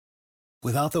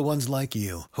Without the ones like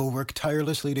you, who work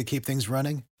tirelessly to keep things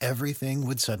running, everything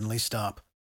would suddenly stop.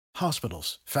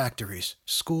 Hospitals, factories,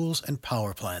 schools, and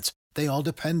power plants, they all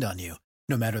depend on you.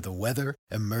 No matter the weather,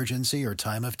 emergency, or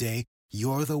time of day,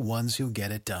 you're the ones who get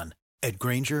it done. At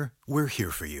Grainger, we're here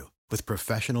for you with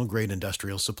professional-grade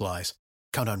industrial supplies.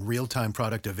 Count on real-time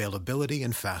product availability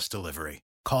and fast delivery.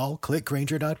 Call, click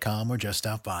Grainger.com, or just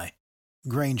stop by.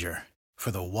 Grainger, for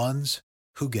the ones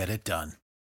who get it done.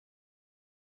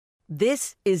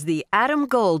 This is the Adam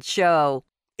Gold Show.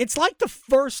 It's like the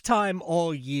first time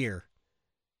all year,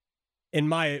 in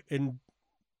my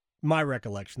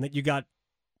recollection, that you got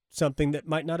something that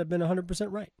might not have been 100%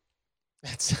 right.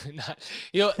 That's not,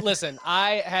 listen,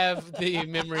 I have the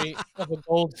memory of a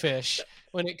goldfish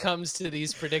when it comes to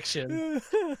these predictions.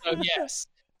 So yes,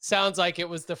 sounds like it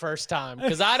was the first time,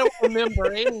 because I don't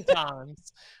remember any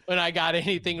times when I got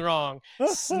anything wrong.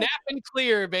 Snap and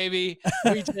clear, baby.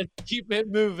 We just keep it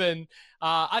moving.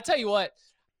 I tell you what,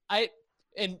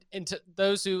 and to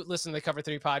those who listen to the Cover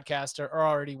 3 podcast are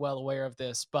already well aware of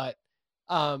this, but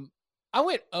I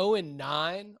went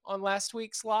 0-9 on last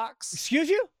week's locks. Excuse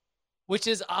you? Which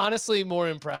is honestly more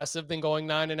impressive than going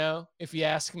 9-0, if you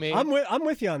ask me. I'm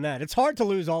with you on that. It's hard to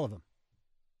lose all of them.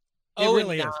 It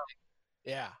really is.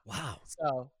 Yeah. Wow.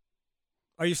 So,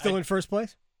 are you still in first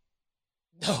place?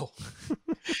 No.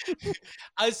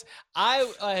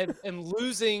 I am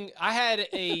losing. I had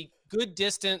a good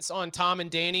distance on Tom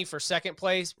and Danny for second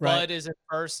place. Right. Bud is in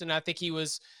first, and I think he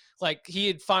was he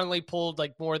had finally pulled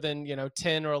more than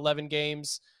 10 or 11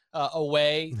 games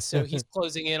away. So he's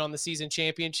closing in on the season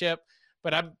championship.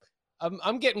 But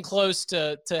I'm getting close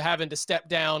to having to step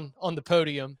down on the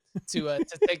podium to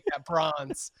take that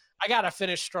bronze. I gotta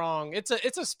finish strong. It's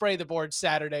a spray the board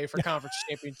Saturday for conference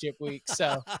championship week.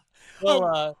 So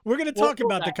we're going to talk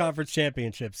about the conference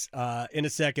championships in a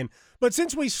second. But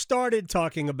since we started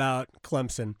talking about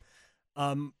Clemson,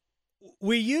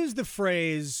 we use the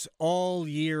phrase all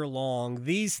year long,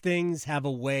 these things have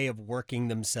a way of working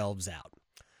themselves out.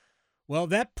 Well,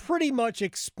 that pretty much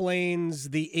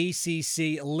explains the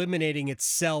ACC eliminating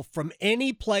itself from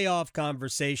any playoff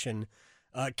conversation.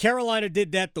 Carolina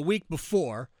did that the week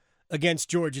before against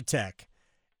Georgia Tech.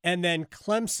 And then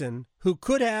Clemson, who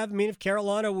could have, if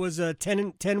Carolina was a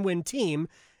 10-win team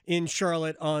in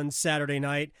Charlotte on Saturday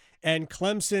night, and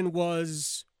Clemson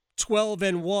was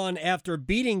 12-1 after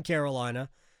beating Carolina,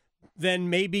 then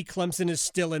maybe Clemson is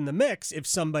still in the mix if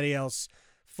somebody else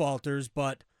falters,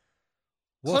 but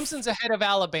Clemson's ahead of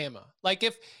Alabama.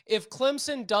 If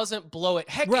Clemson doesn't blow it,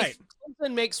 heck, right. If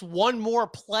Clemson makes one more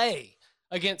play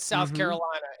against South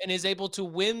Carolina and is able to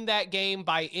win that game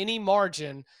by any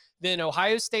margin, then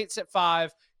Ohio State's at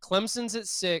 5, Clemson's at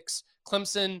 6.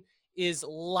 Clemson is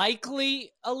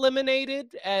likely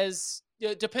eliminated, as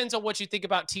it depends on what you think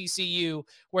about TCU,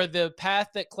 where the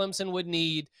path that Clemson would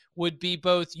need would be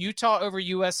both Utah over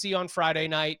USC on Friday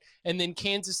night and then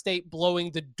Kansas State blowing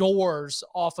the doors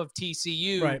off of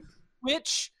TCU, right.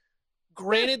 Which,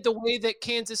 granted, the way that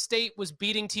Kansas State was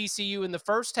beating TCU in the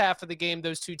first half of the game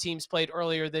those two teams played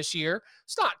earlier this year,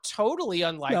 it's not totally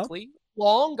unlikely. No.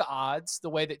 Long odds the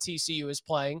way that TCU is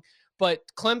playing. But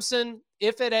Clemson,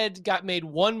 if it had made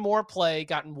one more play,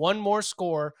 gotten one more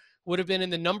score, would have been in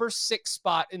the number 6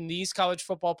 spot in these college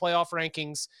football playoff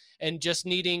rankings, and just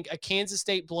needing a Kansas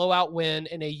State blowout win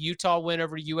and a Utah win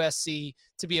over USC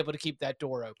to be able to keep that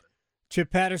door open. Chip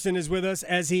Patterson is with us,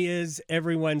 as he is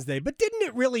every Wednesday. But didn't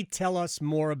it really tell us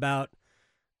more about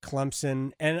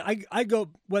Clemson? And I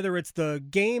go, whether it's the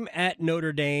game at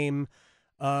Notre Dame,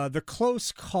 the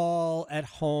close call at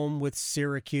home with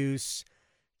Syracuse,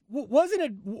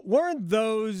 weren't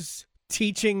those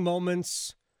teaching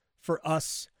moments for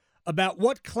us about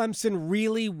what Clemson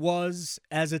really was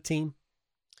as a team?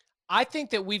 I think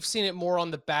that we've seen it more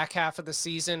on the back half of the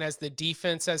season as the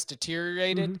defense has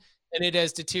deteriorated, and it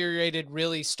has deteriorated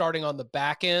really starting on the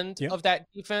back end of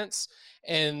that defense.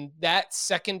 And that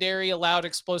secondary allowed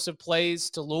explosive plays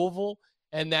to Louisville,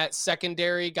 and that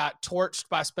secondary got torched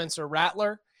by Spencer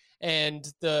Rattler. And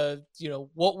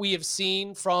what we have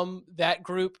seen from that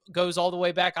group goes all the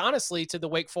way back, honestly, to the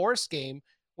Wake Forest game,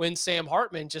 when Sam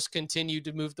Hartman just continued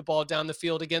to move the ball down the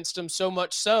field against him, so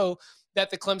much so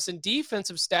that the Clemson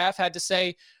defensive staff had to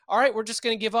say, all right, we're just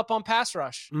going to give up on pass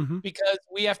rush because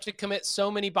we have to commit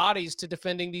so many bodies to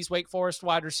defending these Wake Forest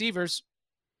wide receivers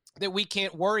that we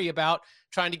can't worry about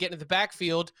trying to get into the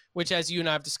backfield, which, as you and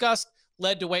I have discussed,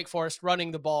 led to Wake Forest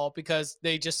running the ball because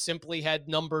they just simply had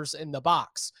numbers in the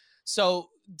box. So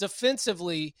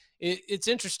defensively, it's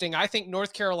interesting. I think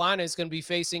North Carolina is going to be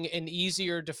facing an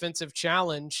easier defensive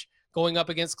challenge going up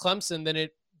against Clemson than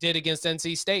it did against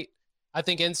NC State. I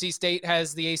think NC State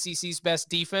has the ACC's best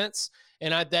defense,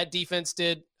 and that defense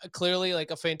did clearly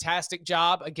like a fantastic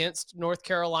job against North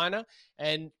Carolina.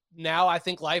 And now I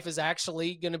think life is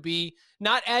actually going to be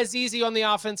not as easy on the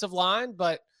offensive line,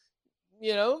 but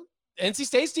NC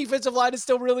State's defensive line is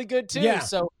still really good too. Yeah.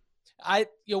 So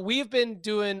we've been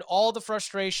doing all the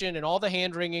frustration and all the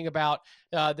hand wringing about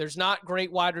there's not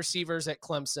great wide receivers at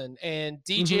Clemson, and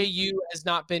DJU has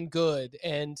not been good,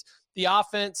 and the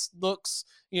offense looks,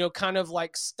 kind of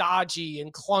like stodgy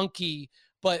and clunky,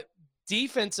 but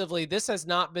defensively, this has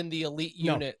not been the elite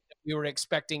unit that we were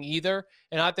expecting either.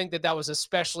 And I think that was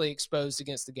especially exposed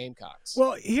against the Gamecocks.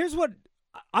 Well, here's what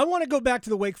I want to go back to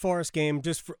the Wake Forest game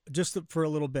just for a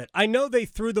little bit. I know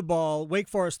Wake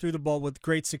Forest threw the ball with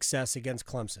great success against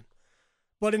Clemson.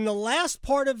 But in the last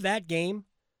part of that game,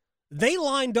 they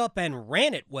lined up and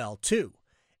ran it well too.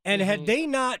 And had they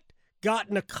not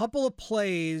gotten a couple of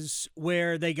plays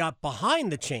where they got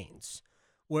behind the chains,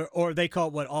 or they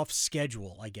call it off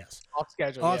schedule, I guess.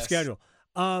 Off schedule.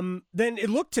 Then it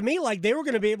looked to me like they were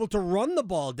going to be able to run the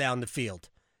ball down the field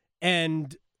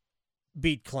and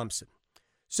beat Clemson.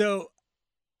 So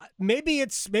maybe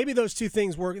those two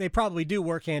things work. They probably do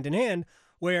work hand in hand,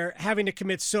 where having to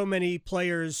commit so many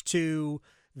players to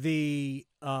the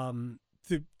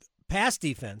pass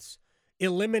defense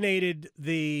eliminated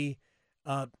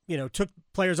took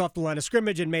players off the line of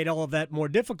scrimmage and made all of that more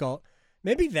difficult.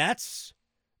 Maybe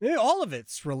all of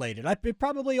it's related. It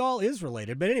probably all is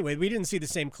related. But anyway, we didn't see the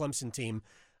same Clemson team.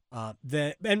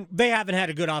 And they haven't had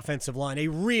a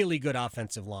really good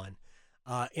offensive line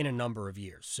in a number of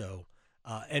years. So,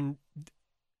 and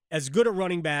as good a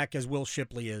running back as Will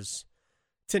Shipley is,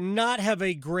 to not have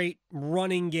a great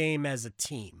running game as a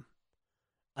team,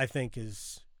 I think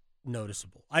is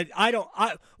noticeable.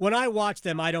 When I watch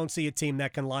them, I don't see a team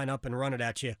that can line up and run it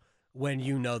at you when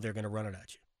they're going to run it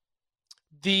at you.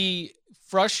 The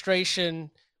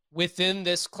frustration within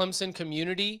this Clemson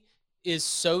community is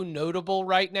so notable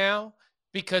right now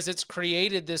because it's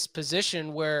created this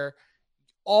position where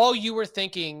all you were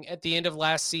thinking at the end of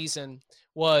last season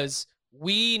was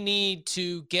we need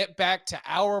to get back to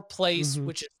our place,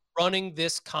 which is running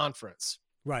this conference.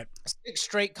 Right. 6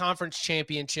 straight conference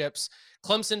championships.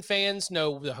 Clemson fans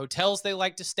know the hotels they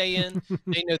like to stay in.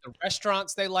 They know the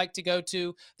restaurants they like to go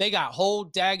to. They got whole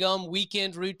daggum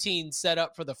weekend routines set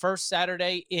up for the first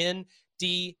Saturday in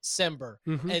December.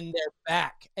 And they're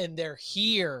back and they're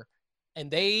here. And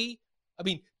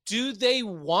do they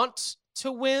want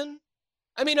to win?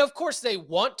 Of course they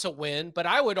want to win, but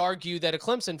I would argue that a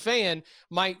Clemson fan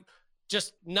might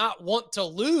just not want to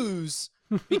lose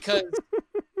because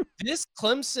this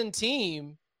Clemson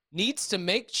team needs to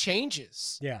make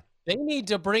changes. Yeah. They need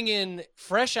to bring in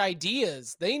fresh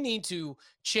ideas. They need to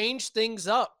change things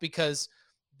up because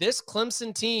this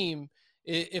Clemson team,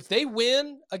 if they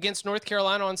win against North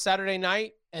Carolina on Saturday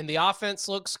night and the offense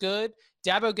looks good,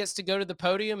 Dabo gets to go to the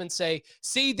podium and say,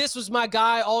 see, this was my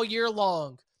guy all year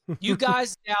long. You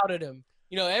guys doubted him.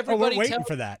 Everybody we're waiting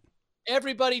for that.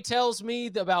 Everybody tells me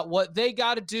about what they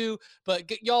got to do, but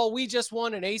y'all, we just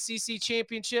won an ACC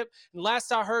championship. And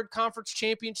last I heard, conference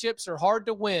championships are hard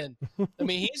to win.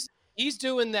 He's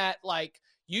doing that like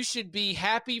you should be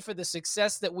happy for the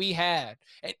success that we had.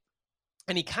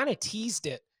 And he kind of teased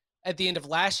it at the end of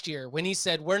last year when he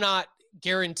said, we're not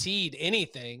guaranteed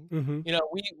anything.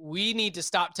 We need to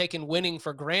stop taking winning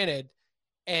for granted.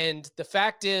 And the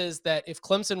fact is that if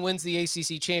Clemson wins the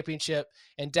ACC championship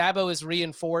and Dabo is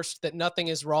reinforced that nothing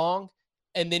is wrong,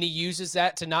 and then he uses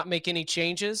that to not make any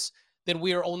changes, then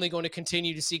we are only going to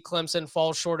continue to see Clemson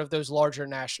fall short of those larger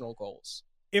national goals.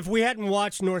 If we hadn't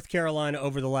watched North Carolina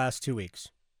over the last 2 weeks,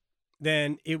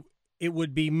 then it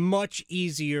would be much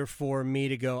easier for me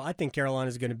to go, I think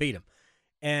Carolina's going to beat them.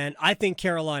 And I think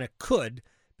Carolina could,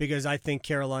 because I think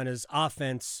Carolina's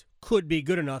offense could be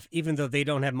good enough, even though they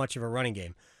don't have much of a running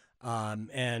game.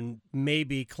 And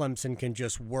maybe Clemson can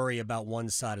just worry about one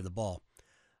side of the ball.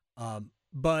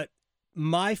 But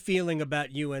my feeling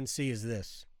about UNC is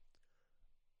this.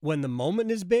 When the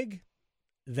moment is big,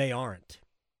 they aren't.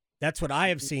 That's what I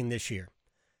have seen this year.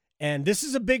 And this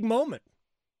is a big moment,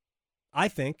 I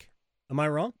think. Am I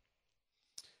wrong?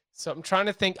 So I'm trying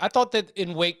to think. I thought that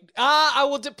in Wake, I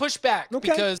will push back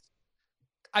because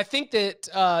I think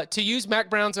that to use Mac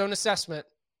Brown's own assessment,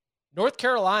 North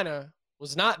Carolina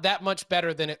was not that much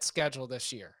better than its schedule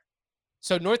this year.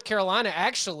 So North Carolina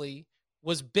actually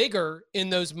was bigger in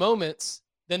those moments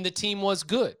than the team was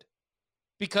good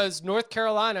because North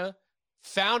Carolina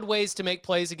found ways to make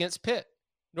plays against Pitt.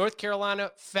 North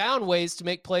Carolina found ways to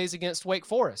make plays against Wake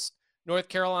Forest. North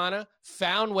Carolina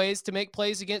found ways to make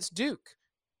plays against Duke.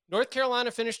 North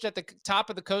Carolina finished at the top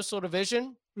of the Coastal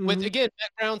Division with, again,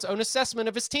 Matt Brown's own assessment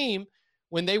of his team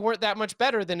when they weren't that much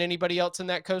better than anybody else in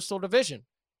that Coastal Division.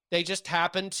 They just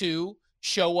happened to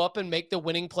show up and make the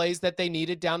winning plays that they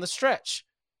needed down the stretch.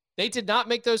 They did not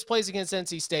make those plays against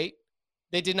NC State.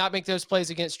 They did not make those plays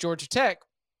against Georgia Tech.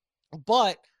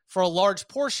 But for a large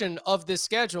portion of this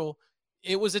schedule,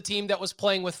 it was a team that was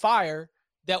playing with fire,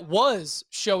 that was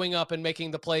showing up and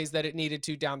making the plays that it needed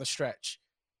to down the stretch.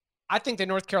 I think that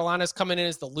North Carolina is coming in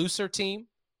as the looser team.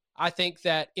 I think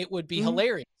that it would be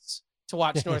hilarious to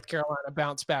watch North Carolina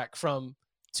bounce back from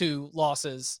 2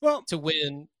 losses to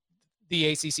win the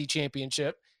ACC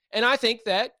championship. And I think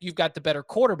that you've got the better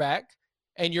quarterback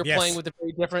and you're playing with a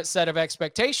very different set of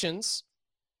expectations.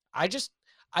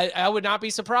 I would not be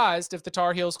surprised if the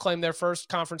Tar Heels claim their first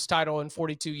conference title in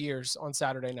 42 years on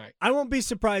Saturday night. I won't be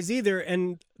surprised either.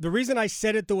 And the reason I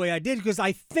said it the way I did, because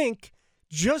I think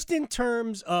just in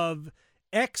terms of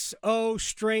XO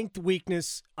strength,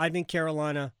 weakness, I think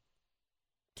Carolina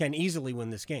can easily win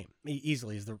this game.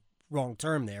 Easily is the wrong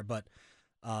term there, but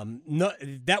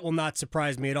that will not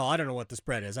surprise me at all. I don't know what the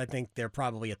spread is. I think they're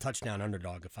probably a touchdown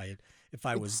underdog if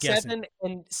I was guessing.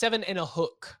 7 and a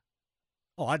hook.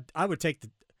 Oh, I would take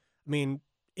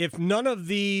if none of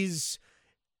these,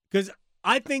 because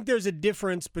I think there's a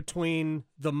difference between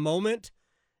the moment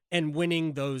and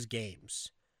winning those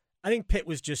games. I think Pitt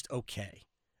was just okay.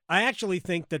 I actually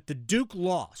think that the Duke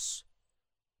loss,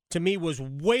 to me, was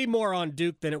way more on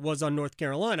Duke than it was on North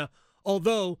Carolina,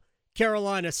 although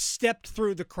Carolina stepped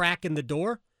through the crack in the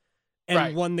door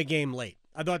and won the game late.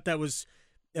 I thought that was,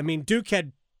 Duke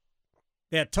had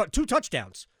 2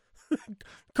 touchdowns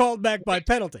called back by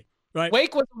penalty. Right.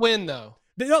 Wake was a win, though.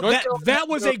 No, that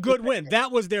was a good win. That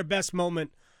was their best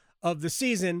moment of the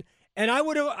season. And I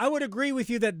would agree with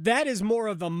you that is more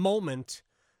of a moment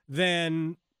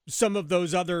than some of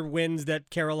those other wins that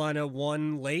Carolina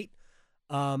won late.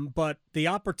 But the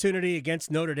opportunity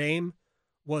against Notre Dame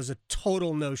was a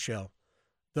total no-show.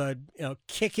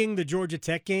 Kicking the Georgia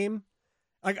Tech game,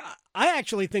 I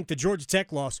actually think the Georgia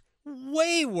Tech loss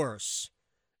way worse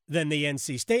than the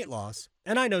NC State loss.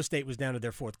 And I know State was down to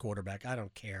their 4th quarterback. I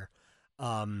don't care.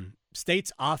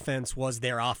 State's offense was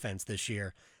their offense this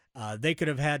year. They could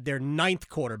have had their 9th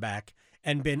quarterback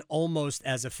and been almost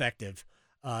as effective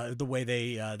the way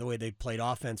they played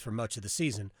offense for much of the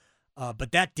season.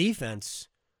 But that defense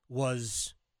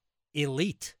was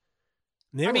elite.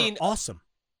 They were awesome.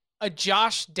 A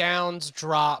Josh Downs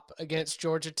drop against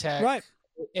Georgia Tech. Right.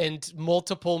 And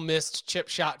multiple missed chip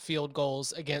shot field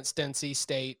goals against NC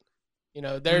State.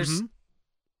 There's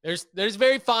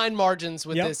very fine margins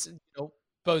with this,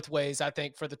 both ways, I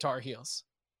think, for the Tar Heels.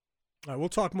 All right, we'll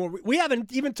talk more. We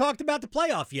haven't even talked about the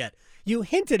playoff yet. You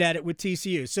hinted at it with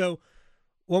TCU. So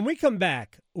when we come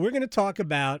back, we're going to talk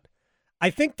about,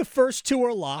 I think the first 2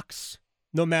 are locks,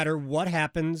 no matter what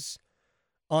happens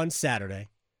on Saturday.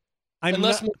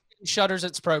 Unless Michigan shutters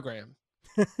its program.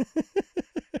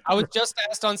 I was just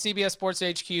asked on CBS Sports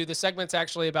HQ, the segment's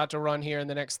actually about to run here in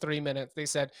the next 3 minutes. They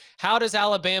said, how does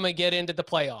Alabama get into the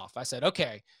playoff? I said,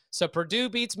 okay, so Purdue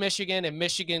beats Michigan and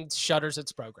Michigan shutters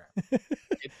its program.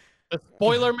 The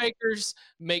Boilermakers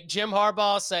make Jim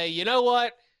Harbaugh say, you know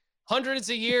what? Hundreds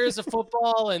of years of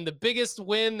football and the biggest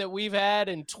win that we've had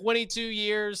in 22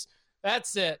 years,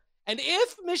 that's it. And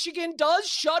if Michigan does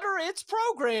shutter its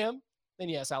program, then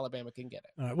yes, Alabama can get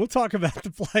it. All right, we'll talk about the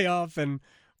playoff and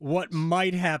what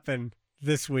might happen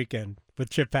this weekend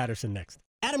with Chip Patterson next.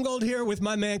 Adam Gold here with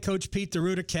my man, Coach Pete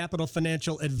DeRuta, Capital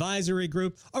Financial Advisory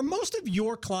Group. Are most of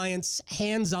your clients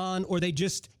hands-on, or they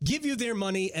just give you their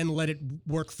money and let it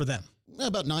work for them?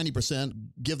 About 90%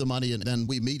 give the money, and then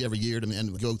we meet every year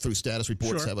and go through status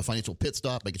reports, have a financial pit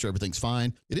stop, making sure everything's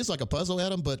fine. It is like a puzzle,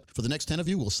 Adam, but for the next 10 of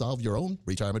you, we'll solve your own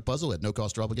retirement puzzle at no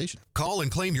cost or obligation. Call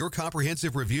and claim your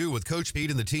comprehensive review with Coach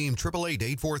Pete and the team,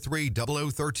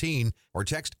 888-843-0013, or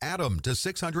text ADAM to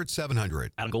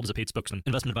 600-700. Adam Gold is a paid spokesman.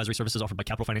 Investment advisory services offered by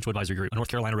Capital Financial Advisory Group, a North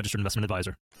Carolina registered investment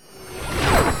advisor.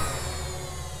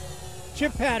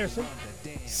 Chip Patterson,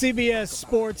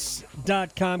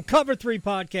 CBSSports.com, Cover 3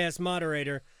 podcast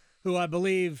moderator, who I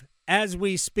believe, as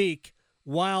we speak,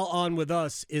 while on with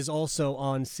us, is also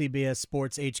on CBS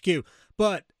Sports HQ.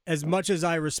 But as much as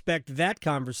I respect that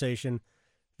conversation,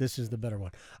 this is the better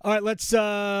one. All right, let's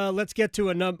get to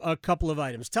a couple of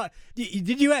items.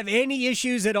 Did you have any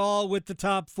issues at all with the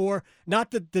top 4?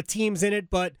 Not the teams in it,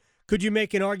 but could you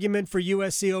make an argument for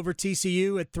USC over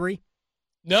TCU at 3?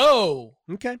 No.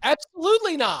 Okay.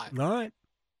 Absolutely not. All right.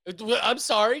 I'm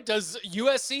sorry. Does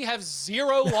USC have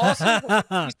 0 losses?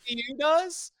 TCU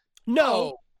does?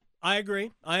 No. I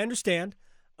agree. I understand.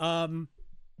 Also,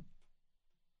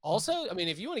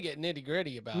 if you want to get nitty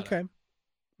gritty about it.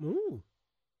 Ooh.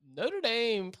 Notre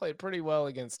Dame played pretty well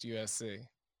against USC.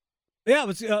 Yeah, it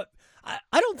was. I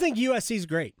don't think USC's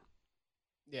great.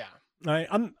 Yeah.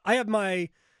 I have my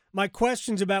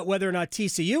questions about whether or not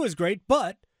TCU is great,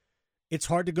 but it's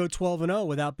hard to go 12-0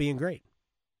 without being great.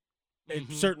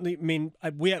 It certainly, I mean,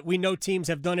 we know teams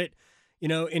have done it,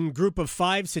 in group of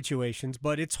 5 situations,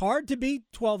 but it's hard to be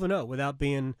 12-0 without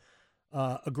being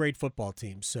a great football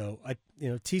team. So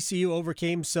TCU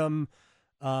overcame some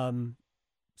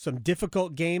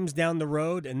difficult games down the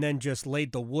road, and then just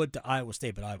laid the wood to Iowa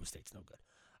State, but Iowa State's no good.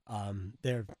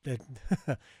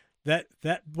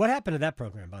 What happened to that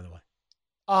program, by the way?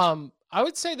 I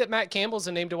would say that Matt Campbell's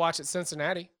a name to watch at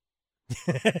Cincinnati.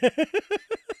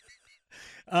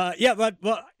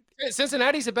 But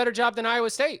Cincinnati's a better job than Iowa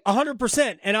State.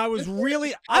 100%. And I was Luke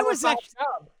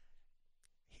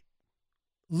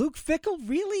Fickell,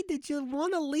 really? Did you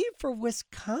want to leave for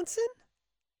Wisconsin?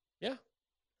 Yeah.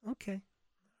 Okay.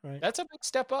 All right. That's a big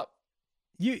step up.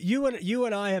 You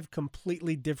and I have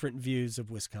completely different views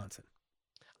of Wisconsin.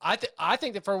 I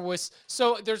think that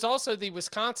so there's also the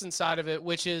Wisconsin side of it,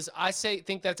 which is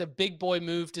think that's a big boy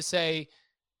move to say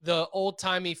the old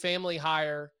timey family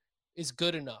hire is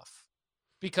good enough,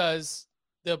 because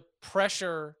the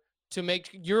pressure to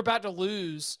you're about to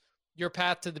lose your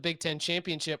path to the Big Ten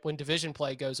championship when division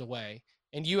play goes away,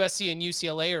 and USC and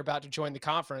UCLA are about to join the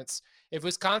conference. If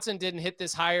Wisconsin didn't hit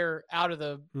this hire out of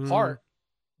the park,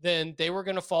 then they were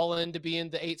going to fall into being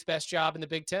the 8th best job in the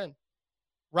Big Ten.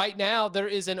 Right now, there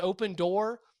is an open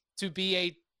door to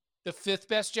be the 5th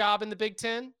best job in the Big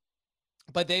Ten,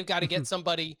 but they've got to get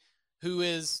somebody who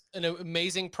is an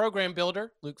amazing program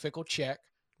builder. Luke Fickell, check.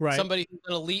 Right. Somebody who's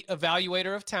an elite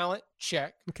evaluator of talent,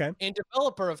 check. Okay. And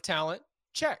developer of talent,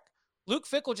 check. Luke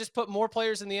Fickell just put more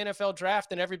players in the NFL draft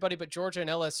than everybody but Georgia and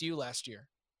LSU last year.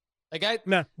 They had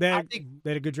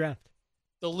a good draft.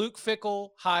 The Luke Fickell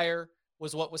hire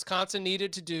was what Wisconsin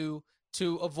needed to do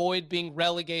to avoid being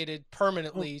relegated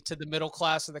permanently to the middle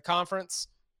class of the conference.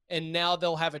 And now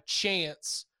they'll have a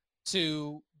chance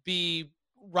to be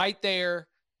right there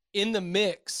in the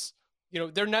mix.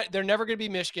 They're never going to be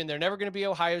Michigan. They're never going to be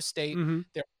Ohio State.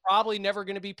 They're probably never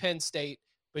going to be Penn State,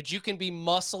 but you can be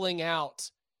muscling out,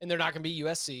 and they're not going to be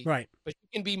USC. Right. But you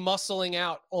can be muscling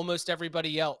out almost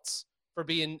everybody else for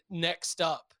being next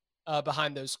up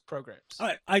behind those programs.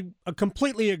 I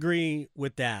completely agree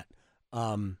with that.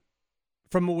 From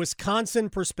a Wisconsin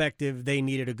perspective, they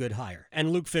needed a good hire.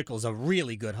 And Luke Fickell's a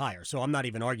really good hire, so I'm not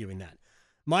even arguing that.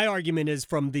 My argument is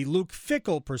from the Luke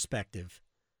Fickell perspective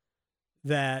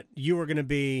that you are going to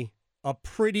be a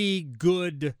pretty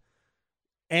good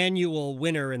annual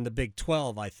winner in the Big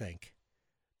 12, I think.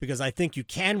 Because I think you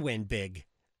can win big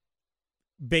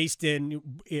based in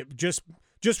just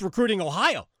recruiting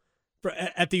Ohio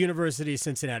at the University of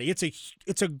Cincinnati.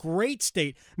 It's a great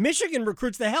state. Michigan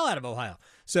recruits the hell out of Ohio.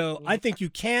 So I think you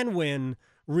can win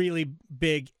really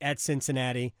big at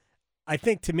Cincinnati. I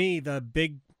think, to me, the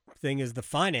big thing is the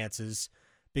finances,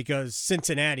 because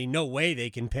Cincinnati, no way they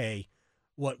can pay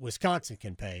what Wisconsin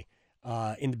can pay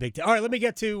in the Big Ten. All right, let me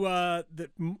get to the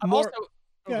more.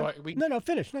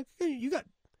 Finish.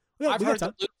 I've heard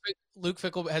that Luke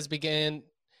Fickell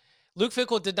Luke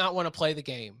Fickell did not want to play the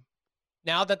game.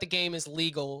 Now that the game is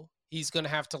legal, he's going to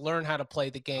have to learn how to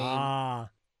play the game.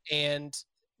 And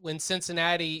when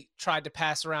Cincinnati tried to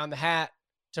pass around the hat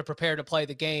to prepare to play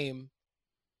the game,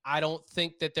 I don't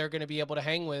think that they're going to be able to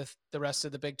hang with the rest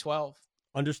of the Big 12.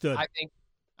 Understood. I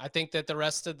think that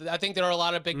I think there are a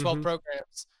lot of Big 12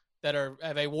 programs that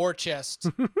have a war chest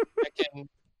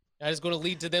that is going to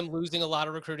lead to them losing a lot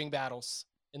of recruiting battles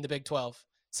in the Big 12.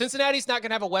 Cincinnati's not going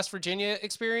to have a West Virginia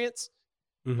experience,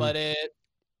 but it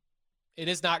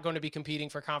is not going to be competing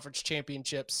for conference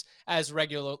championships as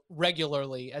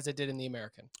regularly as it did in the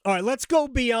American. All right, let's go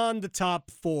beyond the top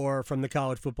 4 from the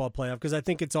college football playoff, because I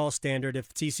think it's all standard.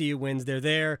 If TCU wins, they're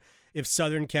there. If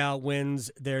Southern Cal wins,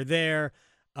 they're there.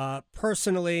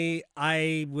 Personally,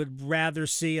 I would rather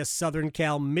see a Southern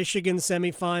Cal Michigan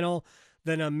semifinal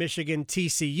than a Michigan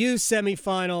TCU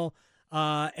semifinal,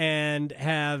 and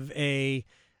have a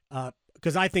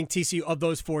because I think TCU, of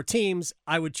those 4 teams,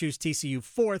 I would choose TCU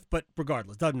 4th, but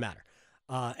regardless, doesn't matter.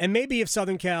 And maybe if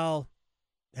Southern Cal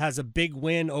has a big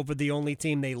win over the only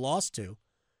team they lost to,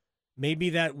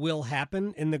 maybe that will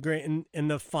happen in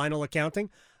the final accounting.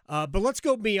 But let's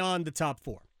go beyond the top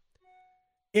 4.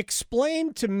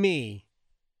 Explain to me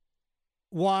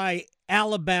why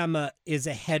Alabama is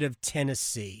ahead of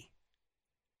Tennessee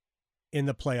in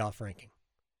the playoff ranking.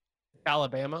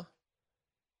 Alabama?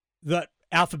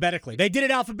 Alphabetically. They did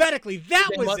it alphabetically. That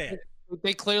was it.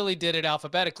 They clearly did it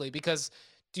alphabetically, because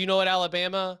do you know what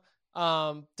Alabama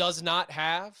does not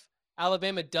have?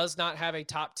 Alabama does not have a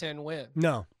top 10 win.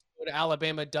 No. What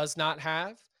Alabama does not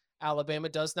have? Alabama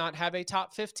does not have a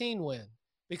top 15 win,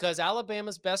 because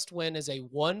Alabama's best win is a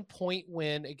 1-point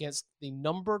win against the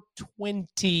number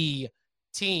 20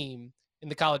 team in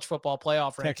the college football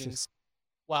playoff rankings,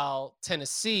 while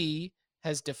Tennessee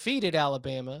has defeated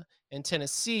Alabama and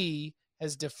Tennessee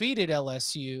has defeated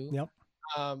LSU.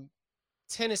 Yep.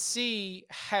 Tennessee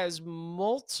has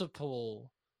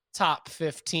multiple top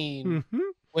 15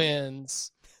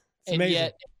 wins, and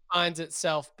yet it finds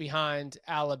itself behind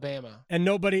Alabama. And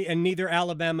neither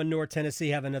Alabama nor Tennessee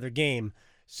have another game.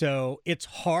 So it's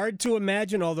hard to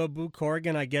imagine, although Boo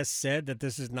Corrigan, I guess, said that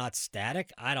this is not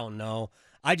static. I don't know.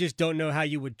 I just don't know how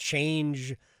you would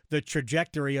change the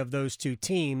trajectory of those two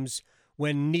teams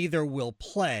when neither will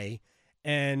play.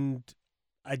 And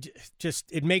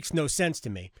it makes no sense to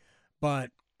me.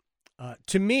 But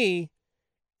to me,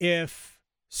 if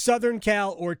Southern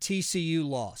Cal or TCU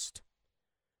lost,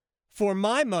 for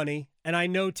my money, and I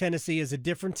know Tennessee is a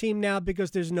different team now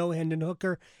because there's no Hendon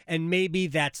Hooker, and maybe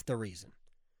that's the reason.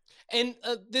 And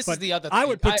this is the other thing. I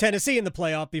would put Tennessee in the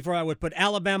playoff before I would put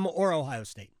Alabama or Ohio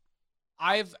State.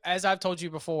 As I've told you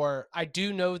before, I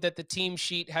do know that the team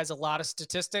sheet has a lot of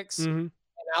statistics, and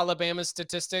Alabama's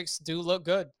statistics do look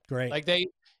good. Great. Like they,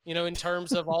 in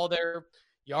terms of all their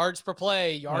yards per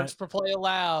play, yards per play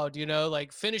allowed,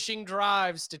 like finishing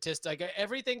drive statistics, like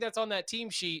everything that's on that team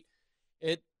sheet,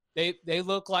 they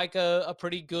look like a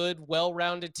pretty good,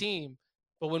 well-rounded team.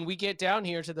 But when we get down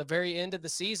here to the very end of the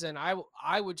season,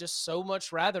 I would just so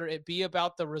much rather it be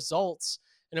about the results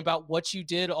and about what you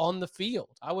did on the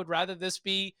field. I would rather this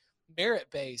be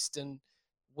merit-based. And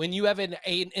when you have an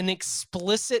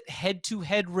explicit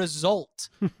head-to-head result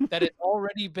that had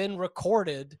already been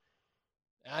recorded,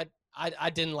 I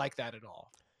didn't like that at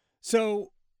all.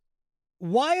 So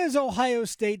why is Ohio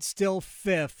State still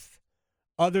fifth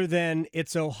other than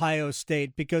it's Ohio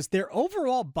State? Because their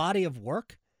overall body of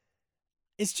work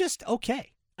is just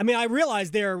okay. I mean, I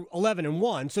realize they're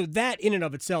 11-1, so that in and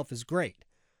of itself is great.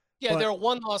 Yeah, they're a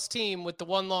one-loss team, with the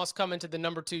one loss coming to the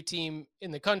number 2 team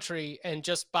in the country, and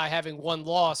just by having one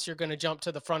loss, you're going to jump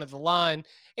to the front of the line.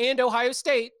 And Ohio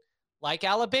State, like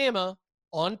Alabama,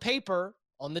 on paper,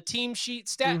 on the team sheet,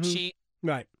 stat sheet,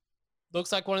 right,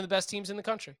 looks like one of the best teams in the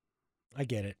country. I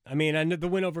get it. I mean, I know the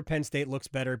win over Penn State looks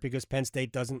better because Penn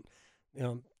State doesn't,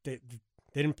 they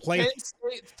didn't play.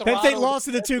 Penn State lost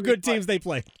to the two good teams they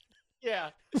played.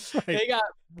 Yeah. Right. They got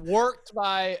worked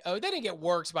by – they didn't get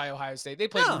worked by Ohio State. They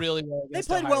played really well against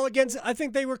They played well against – I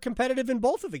think they were competitive in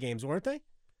both of the games, weren't they?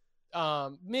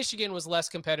 Michigan was less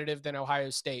competitive than Ohio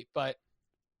State, but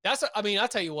that's – I'll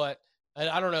tell you what.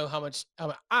 I don't know how much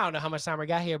time we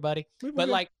got here, buddy. But,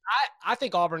 I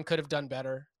think Auburn could have done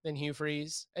better than Hugh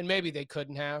Freeze, and maybe they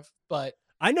couldn't have, but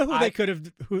 – I know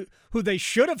who they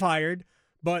should have hired,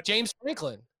 but – James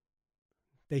Franklin.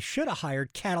 They should have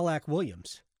hired Cadillac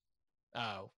Williams.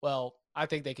 Oh, well, I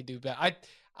think they could do better.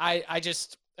 I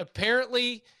just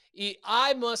apparently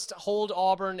I must hold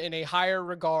Auburn in a higher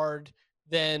regard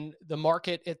than the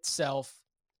market itself.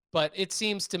 But it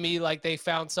seems to me like they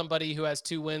found somebody who has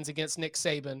 2 wins against Nick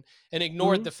Saban and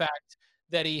ignored the fact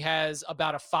that he has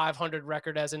about a 500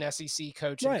 record as an SEC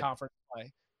coach in conference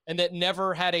play, and that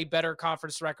never had a better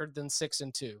conference record than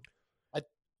 6-2.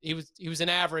 He was an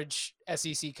average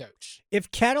SEC coach.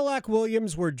 If Cadillac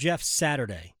Williams were Jeff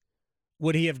Saturday,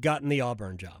 would he have gotten the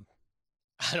Auburn job?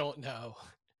 I don't know.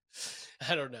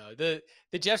 The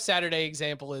Jeff Saturday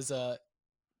example is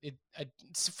it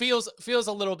feels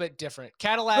a little bit different.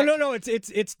 Cadillac. Oh, no,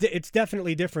 it's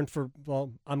definitely different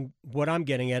what I'm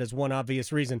getting at is one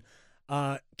obvious reason.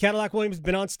 Cadillac Williams has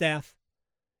been on staff.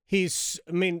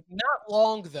 Not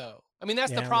long though.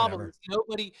 That's the problem.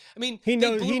 Nobody. He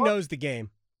knows the game.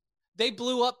 They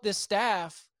blew up this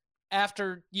staff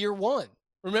after year 1.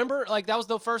 Remember, that was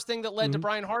the first thing that led to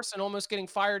Brian Harsin almost getting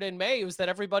fired in May, was that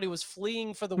everybody was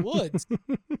fleeing for the woods.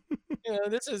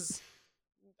 This is,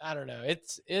 I don't know.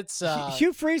 It's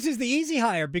Hugh Freeze is the easy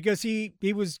hire because he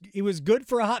was good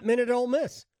for a hot minute at Ole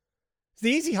Miss. It's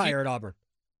the easy hire at Auburn.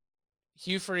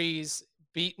 Hugh Freeze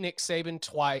beat Nick Saban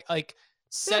twice,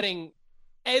 setting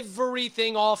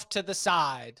everything off to the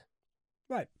side.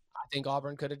 Right. I think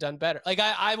Auburn could have done better.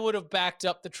 I would have backed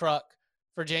up the truck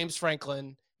for James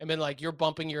Franklin and been like, you're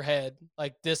bumping your head.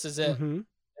 This is it.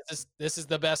 This is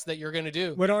the best that you're going to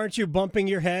do. But aren't you bumping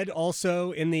your head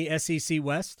also in the SEC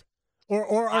West?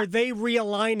 Or are they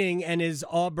realigning and is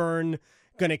Auburn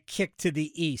going to kick to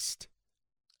the East?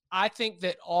 I think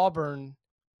that Auburn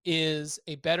is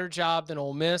a better job than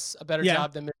Ole Miss, a better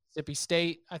job than Mississippi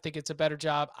State. I think it's a better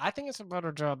job. I think it's a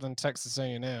better job than Texas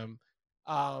A&M.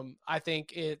 I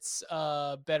think it's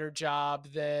a better job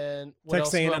than what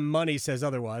Texas else? A&M money says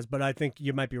otherwise, but I think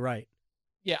you might be right.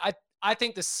 Yeah, I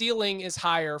think the ceiling is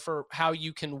higher for how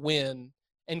you can win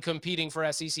and competing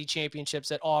for SEC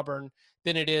championships at Auburn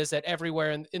than it is at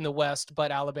everywhere in the West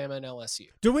but Alabama and LSU.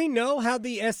 Do we know how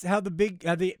the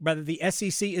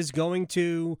SEC is going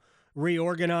to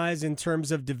reorganize in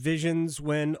terms of divisions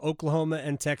when Oklahoma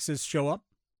and Texas show up?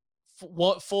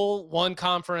 Full one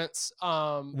conference.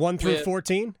 1 through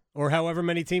 14, or however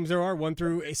many teams there are, 1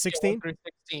 through 16? 1 through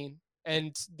 16.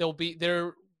 And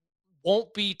there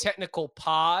won't be technical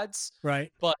pods.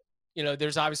 Right. But,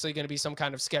 there's obviously going to be some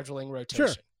kind of scheduling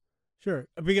rotation. Sure.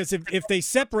 Because if they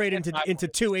separate into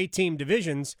 2 8-team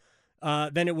divisions,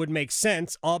 then it would make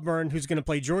sense. Auburn, who's going to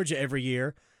play Georgia every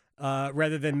year,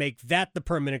 rather than make that the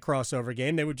permanent crossover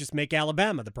game, they would just make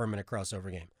Alabama the permanent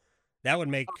crossover game. That would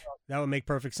make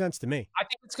perfect sense to me. I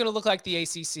think it's going to look like the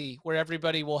ACC, where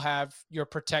everybody will have your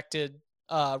protected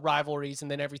rivalries, and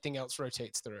then everything else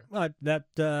rotates through.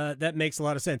 That makes a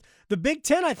lot of sense. The Big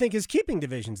Ten, I think, is keeping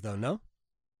divisions, though. No,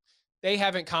 they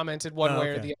haven't commented one way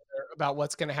or the other about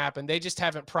what's going to happen. They just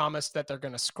haven't promised that they're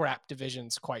going to scrap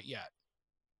divisions quite yet.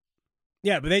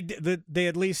 Yeah, but they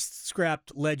at least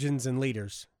scrapped legends and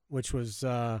leaders, which was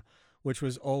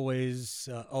always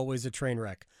a train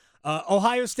wreck.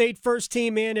 Ohio State first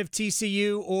team in if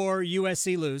TCU or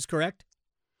USC lose, correct?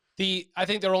 I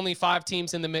think there are only 5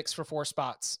 teams in the mix for 4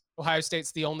 spots. Ohio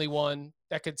State's the only one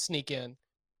that could sneak in.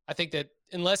 I think that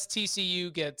unless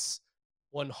TCU gets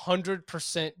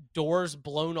 100% doors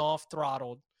blown off,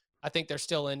 throttled, I think they're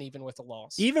still in even with a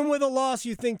loss. Even with a loss,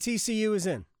 you think TCU is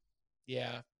in?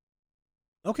 Yeah.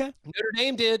 Okay. Notre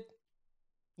Dame did.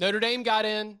 Notre Dame got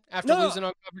in after losing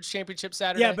on Conference Championship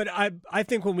Saturday. Yeah, but I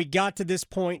think when we got to this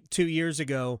point 2 years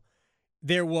ago,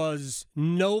 there was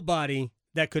nobody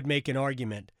that could make an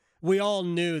argument. We all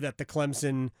knew that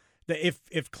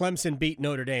if Clemson beat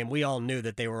Notre Dame, we all knew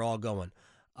that they were all going.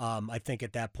 I think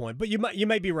at that point, but you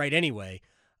might be right anyway.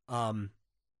 But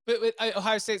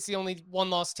Ohio State's the only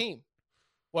 1-loss team.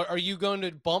 What are you going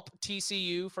to bump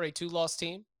TCU for a 2-loss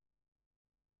team?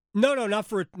 No, not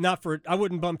for. I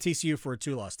wouldn't bump TCU for a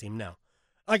 2-loss team. No,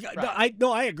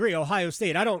 I agree. Ohio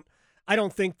State. I don't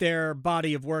think their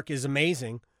body of work is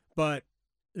amazing, but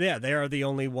yeah, they are the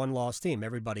only 1-loss team.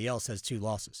 Everybody else has 2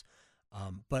 losses.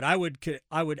 But I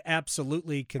would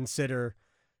absolutely consider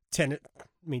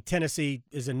Tennessee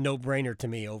is a no-brainer to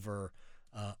me over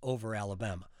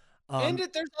Alabama. And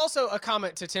there's also a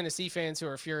comment to Tennessee fans who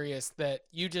are furious that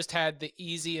you just had the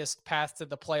easiest path to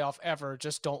the playoff ever.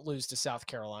 Just don't lose to South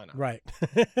Carolina. Right.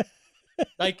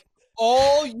 Like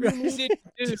all you needed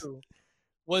to do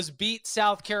was beat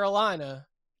South Carolina,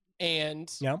 and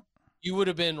you would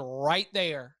have been right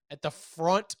there at the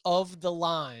front of the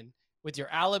line with your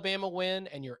Alabama win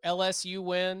and your LSU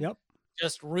win. Yep.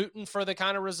 Just rooting for the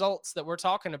kind of results that we're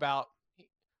talking about,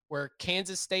 where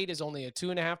Kansas State is only a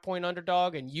 2.5-point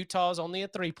underdog and Utah is only a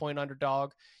 3-point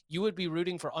underdog. You would be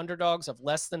rooting for underdogs of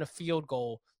less than a field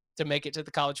goal to make it to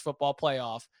the college football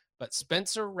playoff. But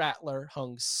Spencer Rattler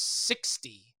hung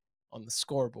 60 on the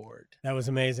scoreboard. That was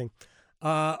amazing.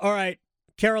 All right,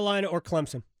 Carolina or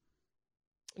Clemson?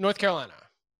 North Carolina,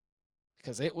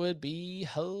 because it would be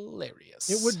hilarious.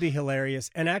 It would be hilarious.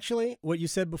 And actually, what you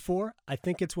said before, I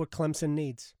think it's what Clemson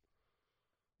needs.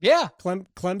 Yeah.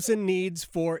 Clemson needs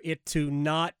for it to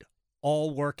not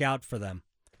all work out for them.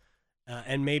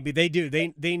 And maybe they do.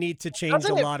 They need to change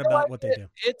a lot about what they do.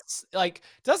 It's like,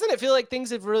 doesn't it feel like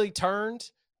things have really turned?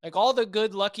 Like all the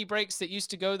good lucky breaks that used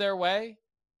to go their way?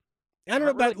 I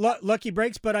don't know about lucky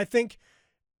breaks, but I think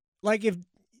like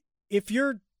if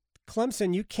you're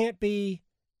Clemson, you can't be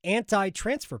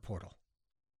anti-transfer portal.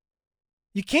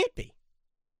 You can't be.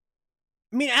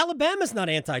 I mean, Alabama's not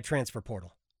anti-transfer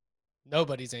portal.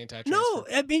 Nobody's anti-transfer. No,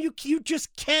 I mean, you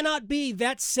just cannot be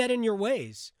that set in your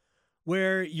ways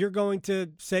where you're going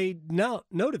to say no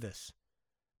to this.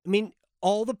 I mean,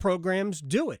 all the programs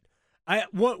do it.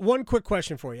 One quick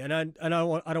question for you, and I don't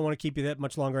want to keep you that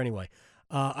much longer anyway.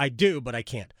 I do, but I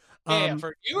can't. Yeah,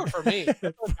 for you or for me?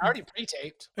 I already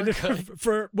pre-taped.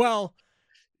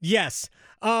 Yes.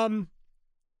 NC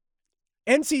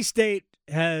State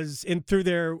has, through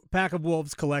their Pack of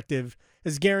Wolves collective,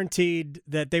 has guaranteed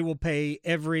that they will pay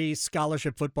every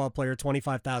scholarship football player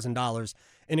 $25,000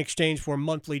 in exchange for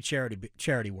monthly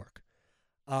charity work.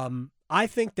 I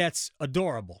think that's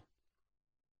adorable.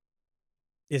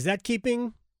 Is that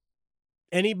keeping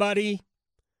anybody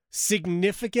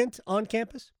significant on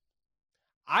campus?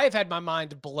 I have had my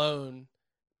mind blown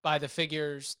by the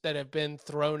figures that have been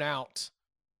thrown out.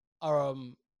 I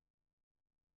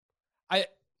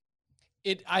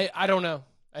don't know.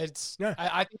 I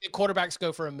think the quarterbacks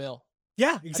go for $1 million.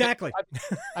 Yeah, exactly.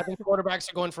 I think quarterbacks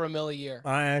are going for $1 million a year.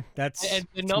 That's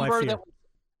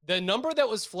the number that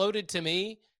was floated to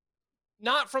me,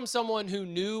 not from someone who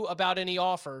knew about any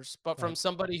offers, but from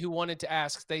somebody who wanted to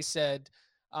ask. They said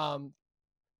the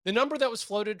number that was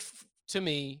floated to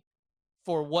me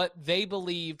for what they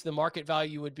believed the market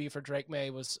value would be for Drake May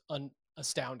was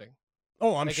astounding.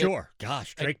 Oh, I'm sure.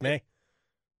 Gosh, Drake May.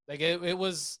 It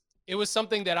was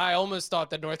something that I almost thought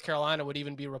that North Carolina would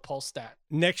even be repulsed at.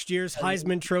 Next year's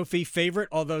Heisman Trophy favorite,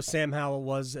 although Sam Howell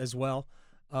was as well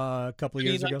a couple of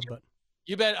years ago. But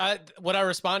you bet. When I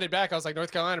responded back, I was like,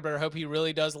 North Carolina better hope he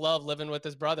really does love living with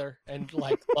his brother and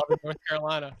loving North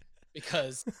Carolina,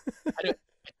 because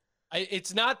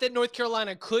it's not that North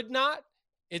Carolina could not.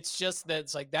 It's just that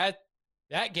it's like that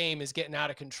game is getting out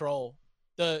of control.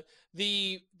 The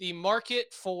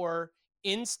market for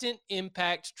instant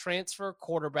impact transfer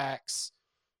quarterbacks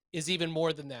is even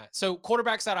more than that. So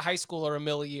quarterbacks out of high school are $1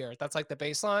 million a year. That's like the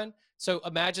baseline. So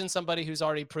imagine somebody who's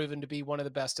already proven to be one of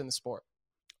the best in the sport.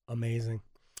 Amazing.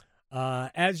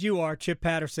 As you are, Chip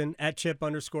Patterson, at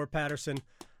Chip_Patterson.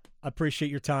 I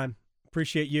appreciate your time.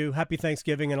 Appreciate you. Happy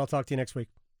Thanksgiving, and I'll talk to you next week.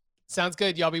 Sounds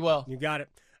good. Y'all be well. You got it.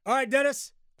 All right,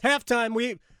 Dennis, halftime.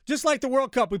 We just like the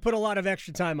World Cup, we put a lot of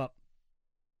extra time up.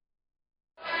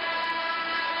 And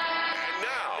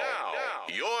now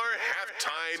your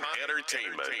halftime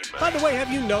entertainment. By the way,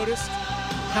 have you noticed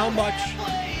how much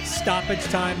stoppage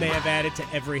time they have added to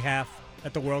every half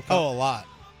at the World Cup? Oh, a lot.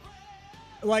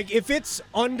 Like, if it's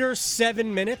under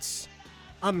 7 minutes,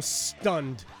 I'm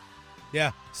stunned.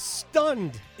 Yeah.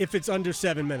 Stunned if it's under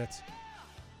 7 minutes.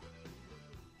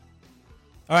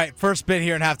 All right, first bit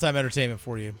here in halftime entertainment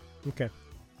for you. Okay.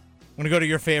 I'm going to go to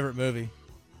your favorite movie.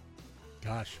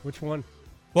 Gosh, which one?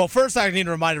 Well, first I need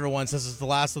to remind everyone, since it's the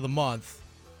last of the month,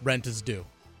 rent is due.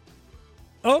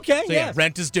 Okay, so, yeah,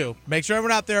 rent is due. Make sure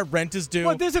everyone out there, rent is due.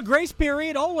 Well, there's a grace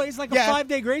period always, like a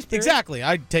 5-day grace period. Exactly.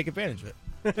 I take advantage of it.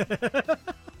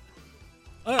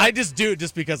 Right. I just do it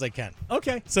just because I can.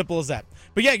 Okay. Simple as that.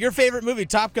 But yeah, your favorite movie,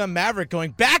 Top Gun Maverick,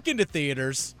 going back into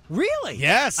theaters. Really?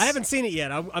 Yes. I haven't seen it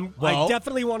yet. I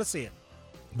definitely want to see it.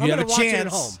 You have a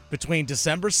chance between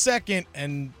December 2nd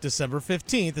and December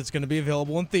 15th. It's going to be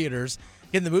available in theaters.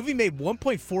 Again, the movie made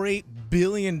 $1.48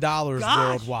 billion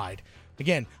worldwide.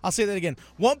 Again, I'll say that again.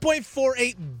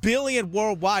 $1.48 billion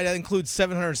worldwide. That includes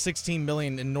 $716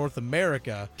 million in North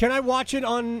America. Can I watch it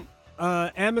on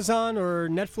Amazon or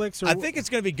Netflix? Or I think it's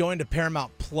going to be going to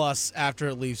Paramount Plus after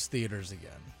it leaves theaters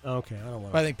again. Okay, I don't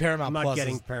want. I think Paramount Plus. I'm not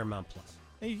getting Paramount Plus.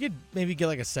 You could maybe get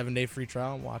like a 7-day free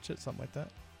trial and watch it, something like that.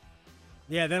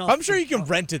 Yeah, then I'm sure you can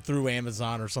rent it through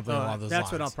Amazon or something along those lines.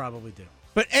 That's what I'll probably do.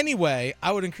 But anyway,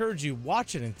 I would encourage you,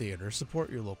 watch it in theaters.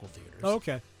 Support your local theaters.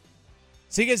 Okay.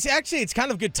 So you guys, actually, it's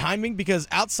kind of good timing because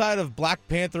outside of Black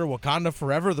Panther, Wakanda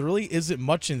Forever, there really isn't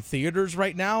much in theaters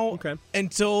right now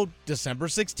until December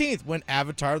 16th when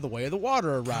Avatar: The Way of the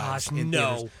Water arrives. Gosh,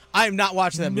 no. Theaters. I'm not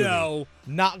watching that movie. No.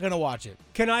 Not going to watch it.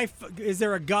 Is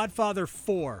there a Godfather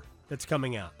 4 that's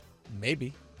coming out?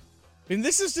 Maybe. I mean,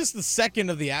 this is just the second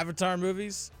of the Avatar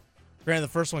movies. Granted, the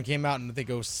first one came out in, I think,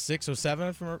 06, 07.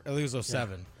 I think it was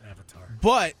 07. Yeah, Avatar.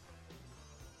 But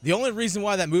the only reason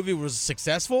why that movie was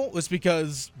successful was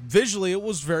because visually it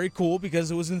was very cool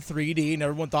because it was in 3D and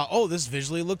everyone thought, oh, this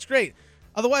visually looks great.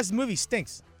 Otherwise, the movie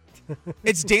stinks.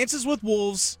 It's Dances with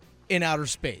Wolves in outer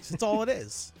space. That's all it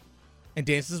is. And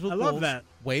Dances with Wolves, love that.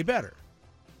 Way better.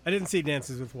 I didn't see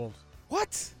Dances with Wolves.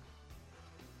 What?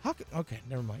 Okay,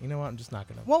 never mind. You know what? I'm just not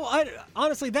going to. Well,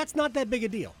 honestly, that's not that big a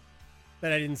deal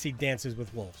that I didn't see Dances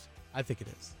with Wolves. I think it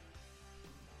is.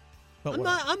 But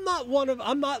I'm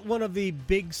not one of the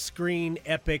big screen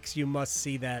epics. You must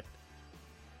see that.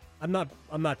 I'm not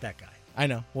that guy. I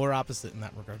know. We're opposite in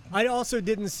that regard. I also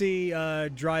didn't see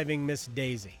Driving Miss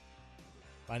Daisy.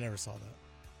 I never saw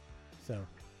that. So.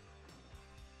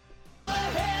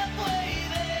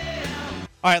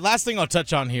 All right, last thing I'll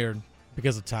touch on here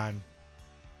because of time.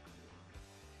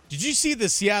 Did you see the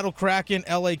Seattle Kraken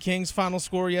LA Kings final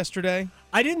score yesterday?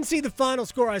 I didn't see the final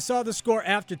score. I saw the score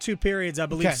after 2 periods. I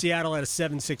believe Seattle had a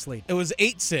 7-6 lead. It was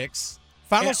 8-6.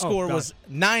 Final score was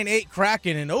 9-8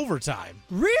 Kraken in overtime.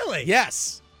 Really?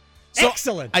 Yes. So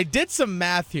excellent. I did some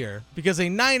math here because a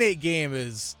 9-8 game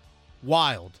is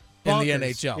wild in the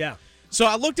NHL. Yeah. So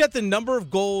I looked at the number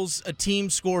of goals a team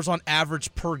scores on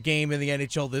average per game in the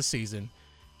NHL this season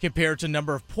compared to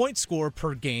number of points scored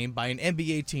per game by an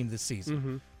NBA team this season.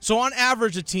 Mm-hmm. So on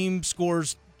average, a team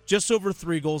scores just over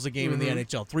 3 goals a game in the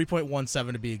NHL,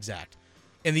 3.17 to be exact.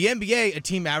 In the NBA, a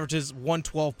team averages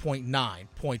 112.9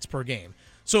 points per game.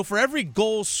 So for every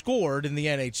goal scored in the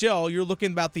NHL, you're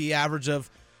looking about the average of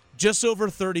just over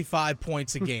 35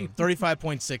 points a game,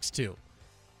 35.62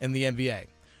 in the NBA.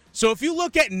 So if you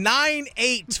look at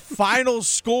 9-8 final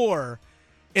score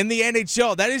in the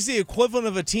NHL, that is the equivalent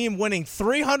of a team winning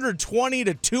 320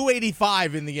 to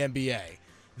 285 in the NBA.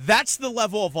 That's the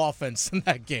level of offense in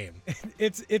that game.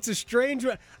 It's a strange.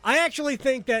 I actually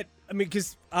think that,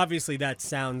 because obviously that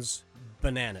sounds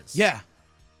bananas. Yeah.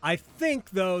 I think,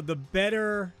 though, the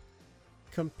better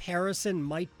comparison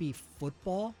might be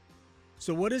football.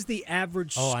 So what is the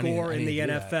average score in the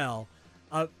NFL?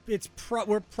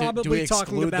 We're probably do we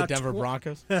talking about the Denver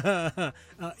Broncos.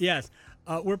 Yes,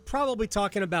 we're probably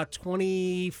talking about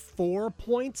 24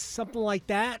 points, something like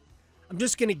that. I'm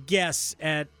just going to guess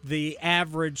at the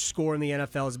average score in the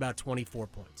NFL is about 24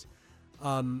 points.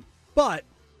 But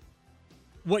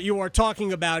what you are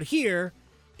talking about here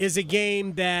is a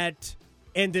game that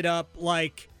ended up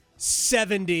like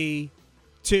 70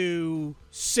 to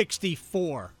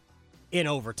 64 in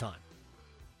overtime.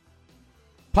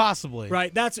 Possibly.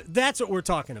 Right? That's what we're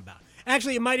talking about.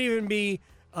 Actually, it might even be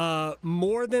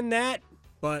more than that,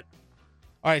 but...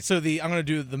 All right, so I'm going to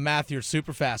do the math here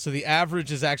super fast. So the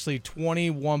average is actually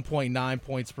 21.9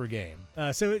 points per game.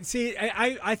 I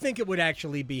think it would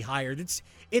actually be higher.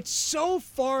 It's so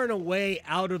far and away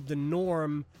out of the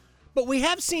norm, but we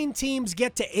have seen teams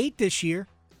get to 8 this year.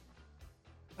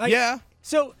 Yeah.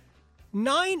 So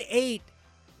 9-8,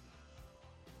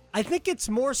 I think it's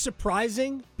more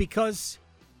surprising because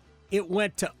it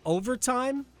went to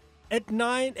overtime at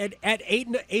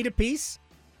 8 apiece.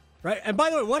 Right, and by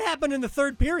the way, what happened in the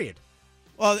third period?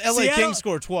 Well, LA Kings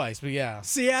scored twice, but yeah,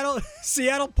 Seattle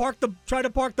tried to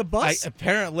park the bus.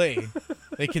 Apparently,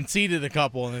 they conceded a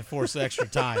couple and then forced extra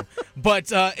time.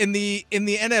 But in the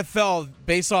NFL,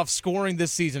 based off scoring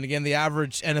this season, again, the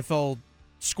average NFL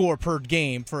score per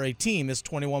game for a team is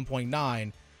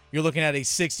 21.9. You're looking at a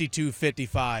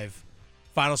 62-55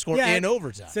 final score in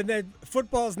overtime. So that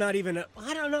football's not even.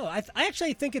 I don't know. I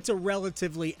actually think it's a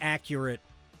relatively accurate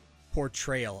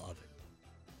portrayal of it.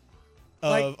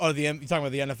 You talking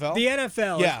about the NFL? The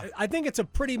NFL. Yeah. I think it's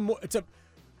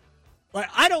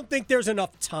I don't think there's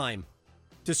enough time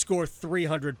to score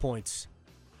 300 points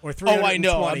or 320. Oh, I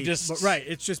know. Right.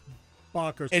 It's just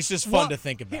bonkers. It's just fun to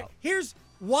think about. Here's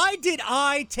why did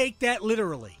I take that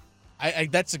literally?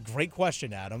 That's a great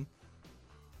question, Adam.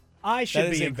 I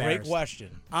should be embarrassed. That is a great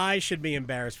question. I should be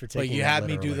embarrassed for taking it. But you had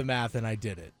me do the math, and I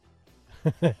did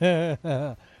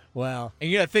it. Well, and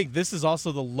you got to think this is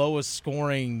also the lowest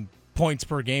scoring points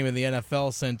per game in the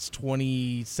NFL since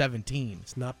 2017.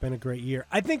 It's not been a great year.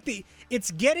 I think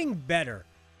it's getting better.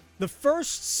 The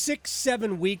first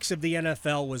 6-7 weeks of the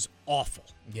NFL was awful.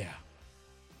 Yeah.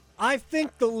 I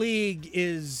think the league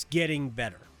is getting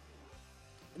better.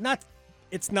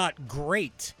 It's not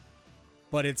great,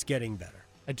 but it's getting better.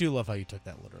 I do love how you took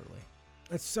that literally.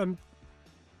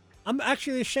 I'm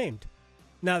actually ashamed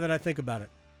now that I think about it.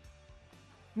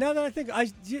 Now that I think,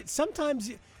 sometimes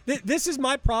this is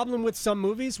my problem with some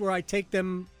movies where I take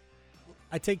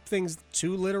things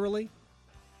too literally.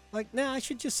 Like,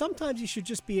 sometimes you should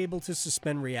just be able to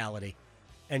suspend reality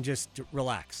and just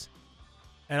relax.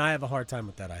 And I have a hard time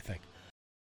with that, I think.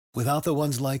 Without the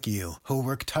ones like you who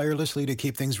work tirelessly to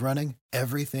keep things running,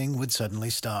 everything would suddenly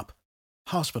stop.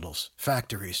 Hospitals,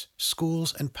 factories,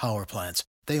 schools, and power plants,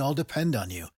 they all depend on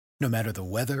you. No matter the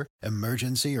weather,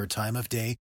 emergency, or time of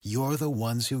day, you're the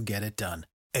ones who get it done.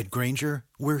 At Grainger,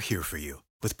 we're here for you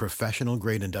with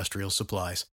professional-grade industrial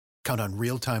supplies. Count on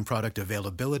real-time product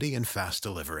availability and fast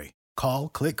delivery. Call,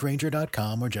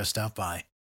 clickgrainger.com, or just stop by.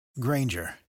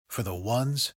 Grainger, for the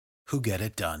ones who get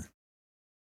it done.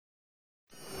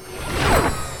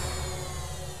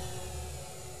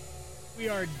 We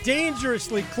are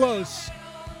dangerously close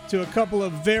to a couple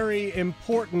of very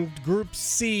important Group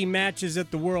C matches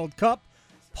at the World Cup.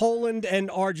 Poland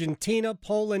and Argentina.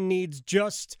 Poland needs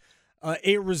just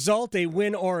a result, a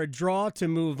win or a draw to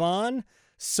move on.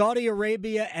 Saudi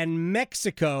Arabia and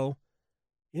Mexico.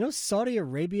 You know, Saudi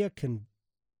Arabia can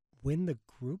win the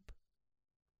group?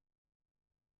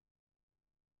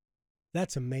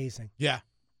 That's amazing. Yeah.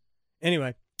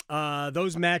 Anyway,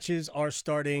 those matches are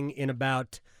starting in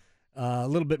about a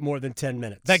little bit more than 10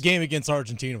 minutes. That game against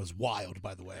Argentina was wild,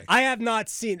 by the way. I have not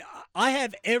seen. I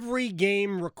have every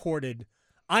game recorded.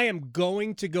 I am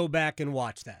going to go back and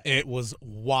watch that. It was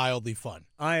wildly fun.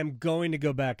 I am going to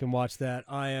go back and watch that.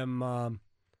 I am,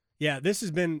 this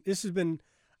has been,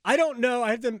 I don't know.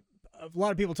 I have a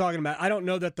lot of people talking about it. I don't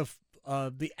know that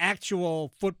the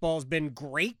actual football's been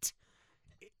great.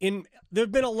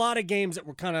 There've been a lot of games that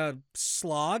were kind of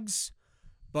slogs,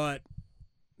 but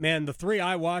man, the three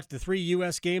I watched, the 3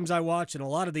 U.S. games I watched, and a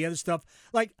lot of the other stuff,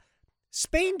 like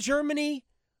Spain, Germany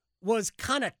was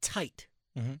kind of tight,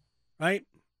 right?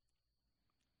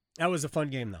 That was a fun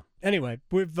game, though. Anyway,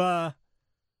 I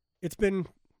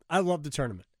love the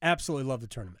tournament. Absolutely love the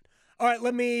tournament. All right,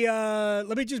 let me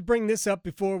just bring this up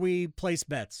before we place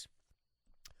bets.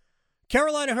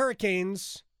 Carolina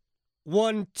Hurricanes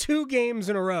won 2 games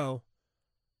in a row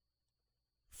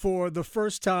for the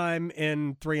first time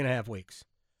in 3.5 weeks.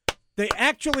 They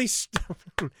actually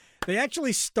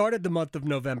started the month of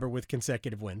November with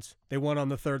consecutive wins. They won on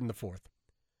the 3rd and the 4th.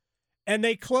 And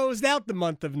they closed out the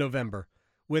month of November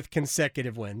with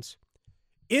consecutive wins.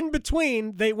 In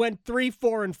between, they went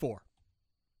 3-4-4.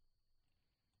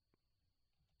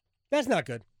 That's not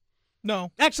good.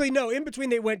 No. Actually, no. In between,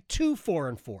 they went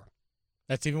 2-4-4.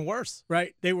 That's even worse.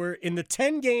 Right? They were in the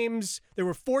 10 games. There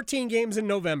were 14 games in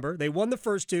November. They won the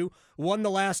first 2, won the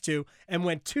last 2, and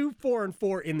went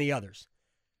 2-4-4 in the others.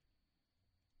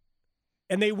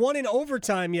 And they won in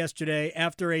overtime yesterday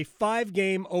after a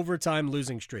 5-game overtime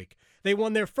losing streak. They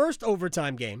won their first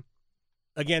overtime game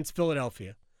against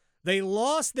Philadelphia. They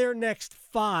lost their next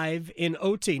 5 in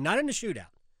OT, not in a shootout.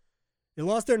 They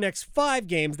lost their next 5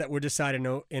 games that were decided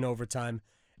in overtime,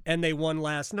 and they won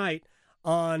last night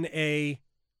on a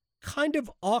kind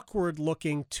of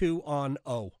awkward-looking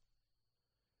 2-on-0.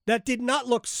 That did not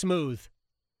look smooth.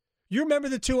 You remember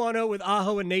the 2-on-0 with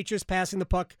Aho and Natchez passing the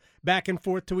puck back and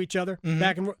forth to each other? Mm-hmm.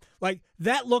 Back and forth? Like,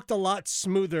 that looked a lot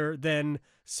smoother than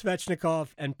Svechnikov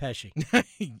and Pesce.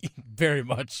 Very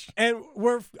much. And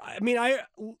I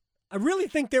really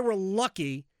think they were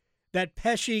lucky that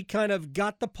Pesce kind of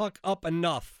got the puck up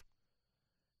enough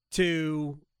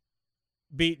to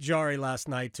beat Jari last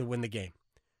night to win the game.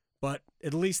 But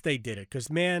at least they did it because,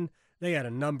 man, they had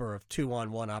a number of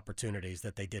 2-on-1 opportunities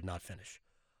that they did not finish.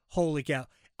 Holy cow.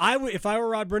 If I were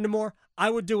Rod Brindamore, I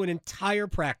would do an entire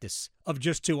practice of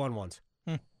just 2-on-1s.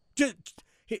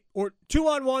 Or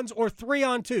 2-on-1s or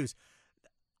 3-on-2s.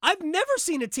 I've never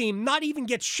seen a team not even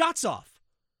get shots off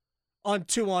on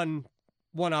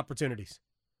 2-on-1 opportunities.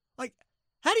 Like,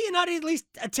 how do you not at least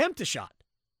attempt a shot?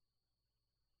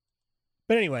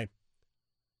 But anyway,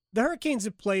 the Hurricanes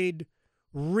have played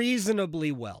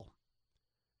reasonably well.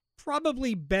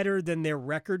 Probably better than their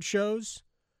record shows,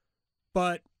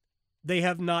 but they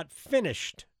have not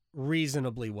finished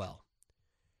reasonably well.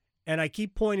 And I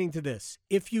keep pointing to this.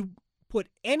 If you put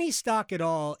any stock at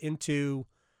all into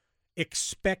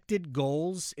expected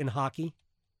goals in hockey,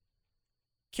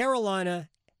 Carolina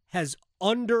has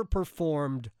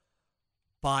underperformed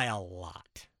by a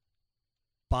lot.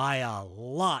 By a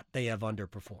lot, they have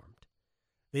underperformed.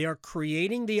 They are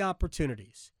creating the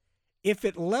opportunities. If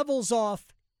it levels off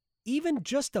even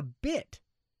just a bit,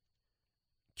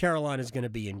 Carolina's going to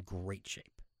be in great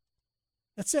shape.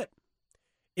 That's it.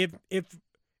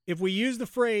 If we use the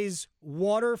phrase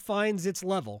water finds its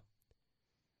level,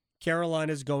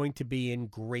 Carolina's going to be in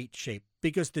great shape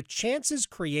because the chances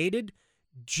created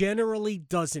generally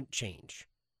doesn't change.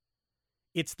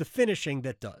 It's the finishing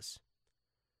that does.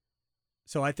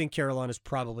 So I think Carolina's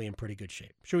probably in pretty good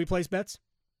shape. Should we place bets?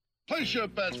 Place your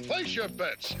bets. Place your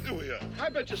bets. Here we are. I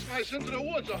bet you slice into the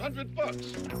woods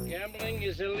 $100. Gambling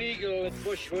is illegal at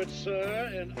Bushwood, sir,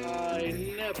 and I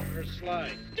never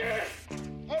slide.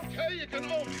 Okay, you can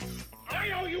owe me.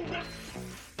 I owe you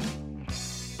nothing.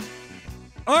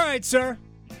 All right, sir.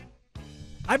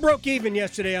 I broke even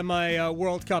yesterday on my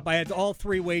World Cup. I had all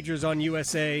 3 wagers on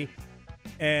USA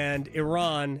and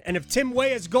Iran. And if Tim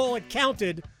Weah's goal had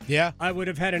counted, I would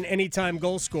have had an anytime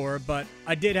goal scorer, but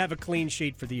I did have a clean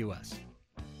sheet for the U.S.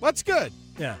 That's good.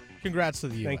 Yeah. Congrats to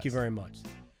the U.S. Thank you very much.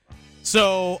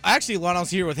 So, actually, when I was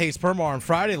here with Hayes Permar on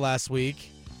Friday last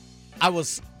week, I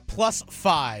was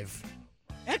 +5.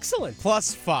 Excellent.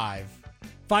 +5.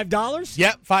 $5?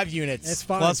 Yep, 5 units. That's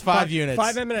fine. +5 units.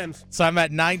 5 M&Ms. So I'm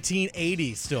at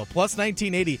 1980 still.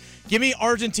 +1980. Give me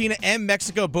Argentina and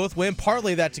Mexico both win.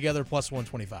 Parlay that together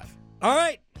 +125. All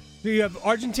right. So you have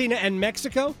Argentina and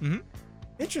Mexico? Mm-hmm.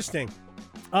 Interesting.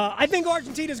 I think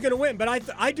Argentina's going to win, but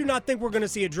I do not think we're going to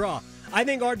see a draw. I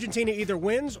think Argentina either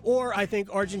wins or I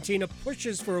think Argentina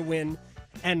pushes for a win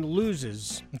and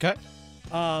loses. Okay.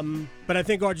 But I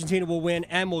think Argentina will win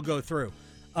and will go through.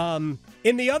 In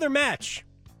the other match,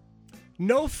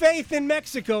 no faith in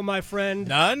Mexico, my friend.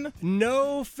 None?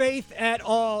 No faith at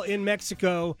all in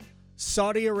Mexico.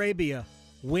 Saudi Arabia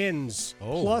wins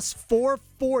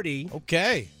 +440.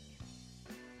 Okay.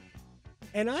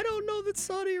 And I don't know that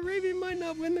Saudi Arabia might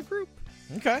not win the group.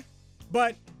 Okay.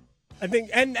 But I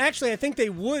think they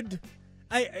would.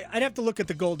 I'd have to look at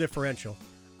the goal differential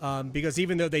because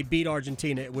even though they beat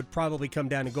Argentina, it would probably come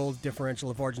down to goal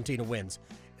differential if Argentina wins.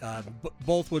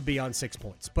 Both would be on 6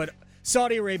 points. But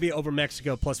Saudi Arabia over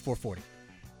Mexico +440.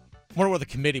 wonder where the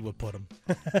committee would put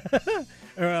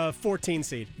them. 14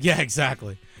 seed. Yeah,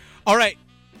 exactly. All right.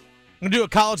 I'm going to do a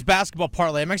college basketball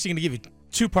parlay. I'm actually going to give you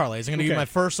two parlays. I'm going to give you my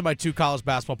first of my two college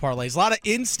basketball parlays. A lot of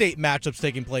in-state matchups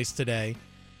taking place today.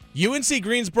 UNC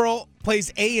Greensboro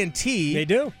plays A&T. They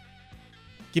do.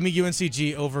 Give me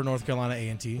UNCG over North Carolina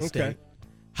A&T State. Okay.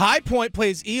 High Point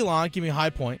plays Elon. Give me High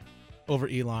Point over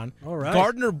Elon. All right.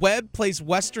 Gardner-Webb plays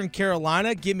Western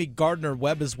Carolina. Give me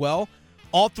Gardner-Webb as well.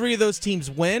 All three of those teams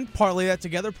win. Parlay that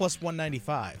together, plus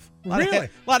 195. Really? A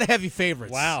lot of heavy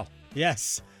favorites. Wow.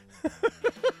 Yes.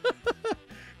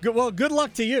 Good. Well, good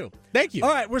luck to you. Thank you. All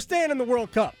right, we're staying in the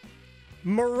World Cup.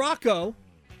 Morocco,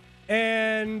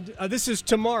 and this is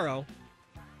tomorrow.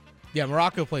 Yeah,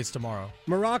 Morocco plays tomorrow.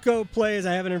 Morocco plays,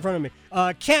 I have it in front of me,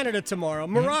 Canada tomorrow.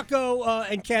 Morocco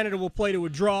and Canada will play to a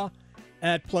draw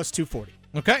at plus 240.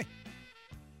 Okay.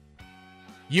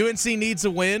 UNC needs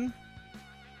a win.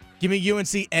 Give me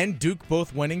UNC and Duke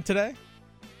both winning today.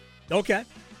 Okay.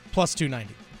 Plus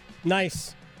 290.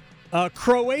 Nice.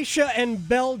 Croatia and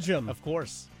Belgium. Of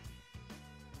course.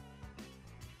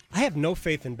 I have no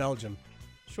faith in Belgium.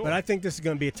 Sure. But I think this is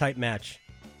going to be a tight match.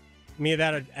 Me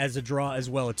that as a draw as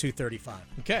well at 235.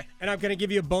 Okay. And I'm going to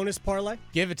give you a bonus parlay.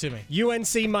 Give it to me.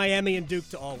 UNC, Miami, and Duke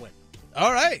to all win.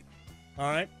 All right. All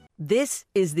right. This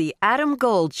is the Adam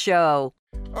Gold Show.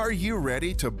 Are you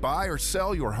ready to buy or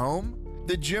sell your home?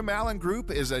 The Jim Allen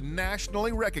Group is a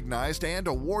nationally recognized and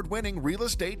award-winning real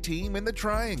estate team in the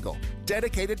Triangle,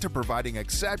 dedicated to providing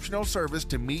exceptional service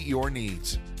to meet your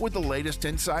needs. With the latest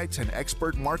insights and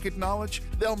expert market knowledge,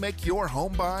 they'll make your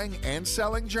home buying and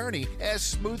selling journey as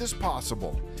smooth as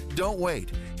possible. Don't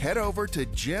wait. Head over to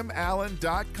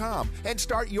jimallen.com and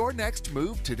start your next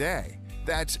move today.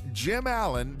 That's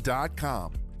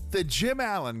jimallen.com. The Jim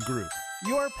Allen Group,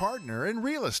 your partner in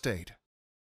real estate.